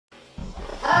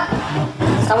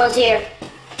Someone's here.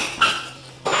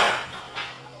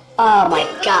 Oh my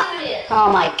god.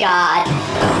 Oh my god.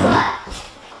 What?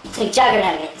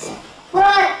 McJuggerNuggets.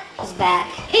 What? He's back.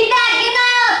 He's back! Get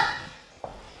out!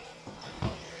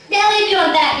 The hell are you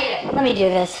doing back here? Let me do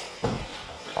this.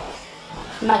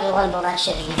 I'm not gonna let him build that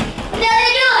shit again. What the hell are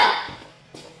you doing?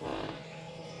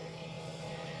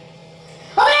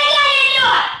 Open that goddamn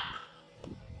door!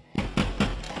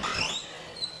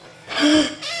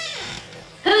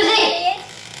 Who's he?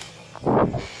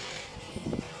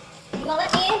 You gonna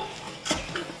let me in?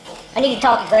 I need to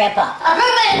talk to Grandpa. Who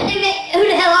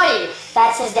the hell are you?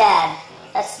 That's his dad.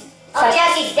 That's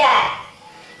Jesse's dad.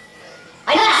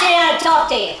 I need to sit down and talk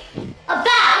to you.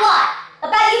 About what?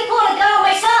 About you pulling a gun on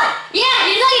my son? Yeah,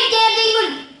 you know your damn thing was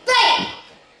great.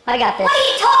 I got this. What are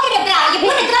you talking about? You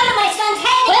put a gun on my son's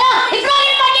head. Well, he broke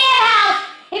into my damn house.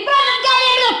 He brought a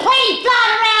goddamn little plane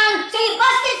flying around. So you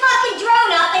bust his fucking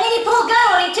drone up and then you pull a gun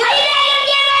on him too. Are you not gonna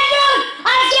get my drone?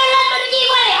 I'm scared of what to do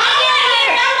with it.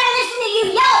 I'm gonna listen to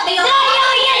you yell at me. No, you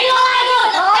lie.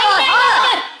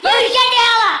 You shut the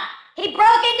hell up. He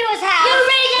broke into his house. You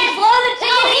really gonna blow the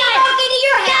thing? He broke into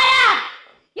your house. Shut up.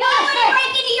 You want to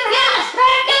break into your house?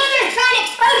 You're trying to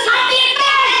expose you. I'd be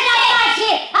embarrassed about that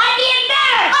shit. I'd be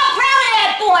embarrassed. I'm proud of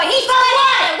that boy. He's for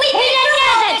what? We've been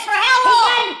doing this for how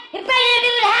long? He broke into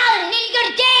his house and he go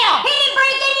to jail. He didn't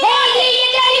break into your house. You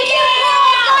go to jail.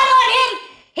 On him.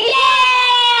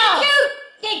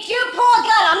 Did you pull a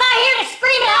gun? I'm not here to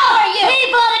scream it over you. He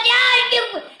pulled a gun.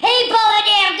 He pulled a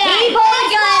damn gun. He pulled a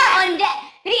gun on that.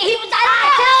 He was. I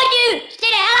told you. Stay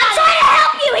the hell out. I'm trying to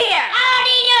help you here. I don't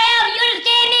need your help. You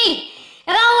understand me?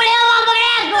 If I want help, I'm gonna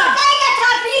ask for it. I ain't got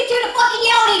time for you two to fucking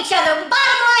yell at each other.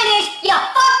 Bottom line is, you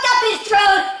fucked up his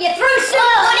drone, you threw soup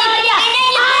on him, and then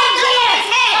you put a gun on his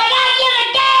head. I gotta give a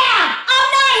damn. I'm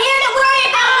not here to worry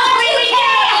about what you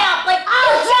care about, but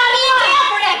I'm trying to care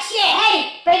for that shit. Hey,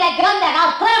 bring that gun back.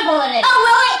 I'll put a bullet in it. Oh,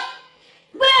 really?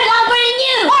 Where's longer than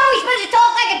you? Why are we supposed to talk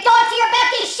like adults here about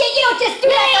this shit? You don't just do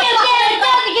that to fucking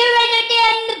adults.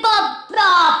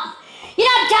 You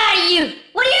know, I'm tired of you.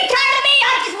 What are you tired of me?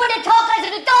 I just want to talk as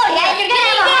an adult here. You're gonna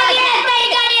have a heart attack.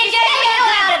 Get the hell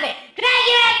out of it. Can I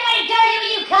get that money dirty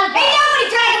when you come back? Ain't nobody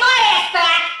dragging my ass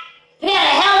back. Yeah,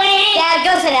 the hell it is. Dad,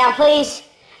 go sit down, please.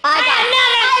 All right.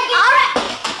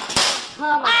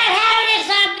 I'm having this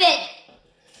son of a bitch.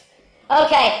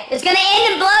 Okay, it's gonna end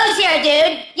in blows here,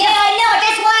 dude. Yeah, I know.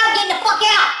 That's why I'm getting the fuck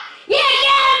out. Yeah,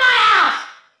 get out of my house.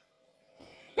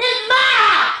 This is my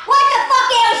house. What the fuck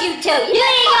else you two? You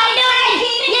ain't gonna do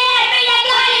anything. Yeah, bring that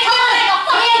gun in.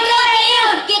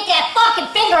 Get that fucking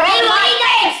finger out of my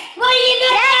face. What are you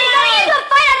gonna do? Dad, you're gonna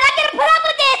fight. I'm not gonna put up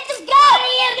with this. Just go. What are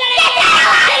you gonna do? Get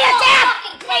out of here,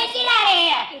 Dad. Crazy, get out of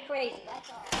here. You're crazy. That's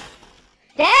all.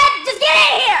 Dad, just get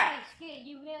in here.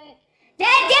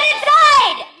 Dad, get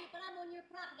inside.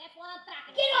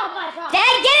 Get off my property.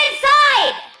 Dad, get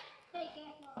inside.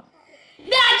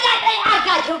 No, I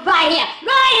got you right here.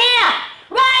 Right here.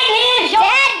 Right here.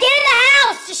 Dad, get in the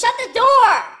house. Just shut the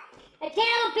door. I can't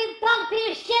have people punk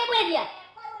piece of shit with you.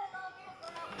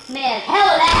 Man, hell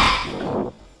of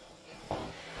that.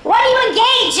 Why do you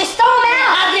engage? Just throw them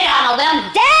out. I'll get on them.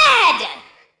 Dad!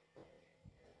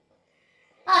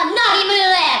 I'm not even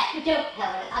left.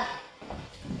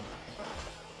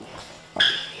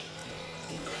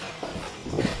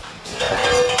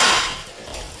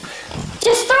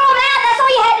 Just throw them out. That's all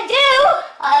you had to do.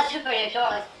 Oh, that should be ready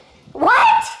shortly.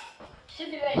 What?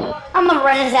 Should be ready shortly. I'm gonna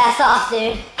run his ass off,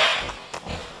 dude.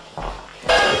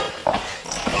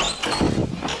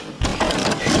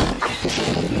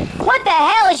 What the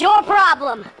hell is your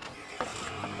problem?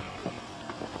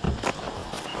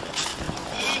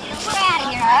 We're out of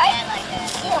here, alright?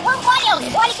 Yeah, why do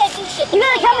you guys do shit? You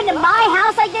gonna come into my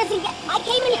house like this? I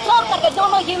came in to talk like a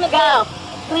normal human being. Go.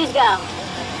 Please go.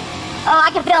 Oh,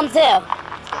 I can film too.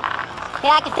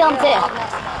 Yeah, I can film too.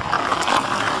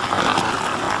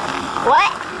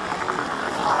 What?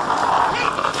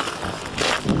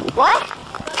 What?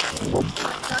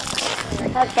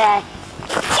 Okay.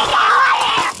 Get out of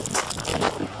here!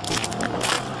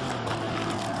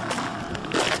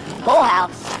 Full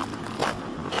house.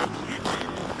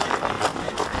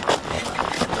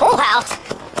 Full house?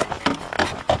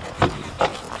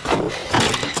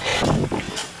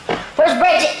 Where's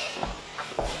Bridget?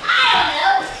 I don't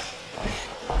know.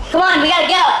 Come on, we gotta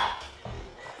go.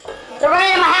 They're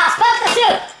running in my house. Fuck the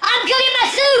suit. I'm cooking my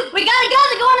soup. We gotta go.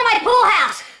 They're going to my pool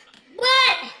house.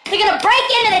 What? They're gonna break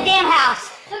into the damn house.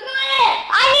 So go ahead.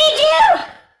 I need you.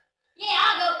 Yeah,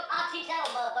 I'll go. I'll teach that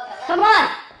little motherfucker. Come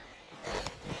on.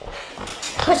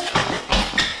 Push.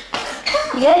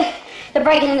 You good? They're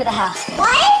breaking into the house.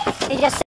 What? They just